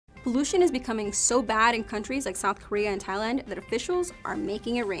Pollution is becoming so bad in countries like South Korea and Thailand that officials are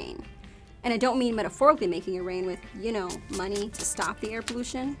making it rain. And I don't mean metaphorically making it rain with, you know, money to stop the air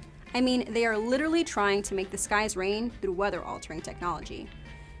pollution. I mean, they are literally trying to make the skies rain through weather-altering technology.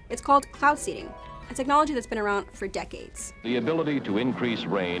 It's called cloud seeding, a technology that's been around for decades. The ability to increase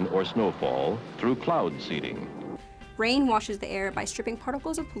rain or snowfall through cloud seeding. Rain washes the air by stripping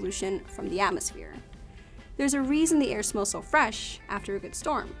particles of pollution from the atmosphere. There's a reason the air smells so fresh after a good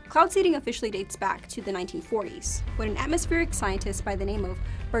storm. Cloud seeding officially dates back to the 1940s, when an atmospheric scientist by the name of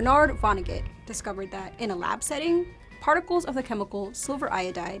Bernard Vonnegut discovered that in a lab setting, particles of the chemical silver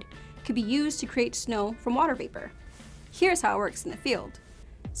iodide could be used to create snow from water vapor. Here's how it works in the field.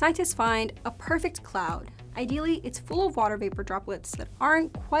 Scientists find a perfect cloud. Ideally, it's full of water vapor droplets that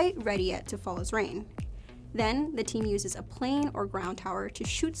aren't quite ready yet to fall as rain. Then, the team uses a plane or ground tower to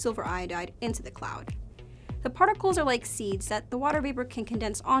shoot silver iodide into the cloud. The particles are like seeds that the water vapor can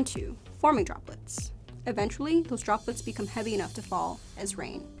condense onto, forming droplets. Eventually, those droplets become heavy enough to fall as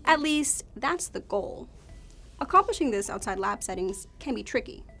rain. At least, that's the goal. Accomplishing this outside lab settings can be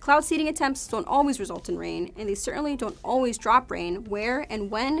tricky. Cloud seeding attempts don't always result in rain, and they certainly don't always drop rain where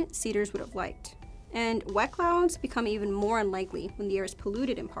and when seeders would have liked. And wet clouds become even more unlikely when the air is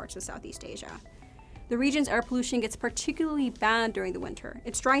polluted in parts of Southeast Asia. The region's air pollution gets particularly bad during the winter.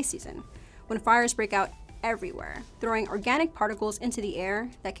 It's dry season, when fires break out everywhere, throwing organic particles into the air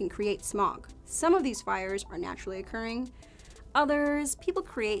that can create smog. Some of these fires are naturally occurring. Others, people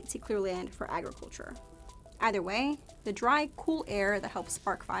create to clear land for agriculture. Either way, the dry, cool air that helps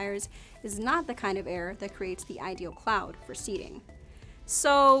spark fires is not the kind of air that creates the ideal cloud for seeding.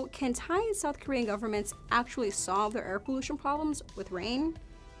 So, can Thai and South Korean governments actually solve their air pollution problems with rain?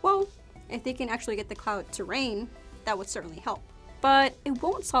 Well, if they can actually get the cloud to rain, that would certainly help. But it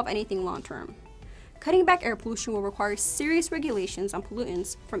won't solve anything long term. Cutting back air pollution will require serious regulations on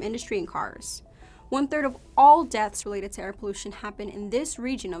pollutants from industry and cars. 1/3 of all deaths related to air pollution happen in this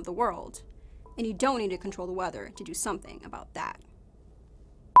region of the world. And you don't need to control the weather to do something about that.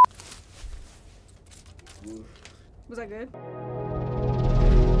 Was that good?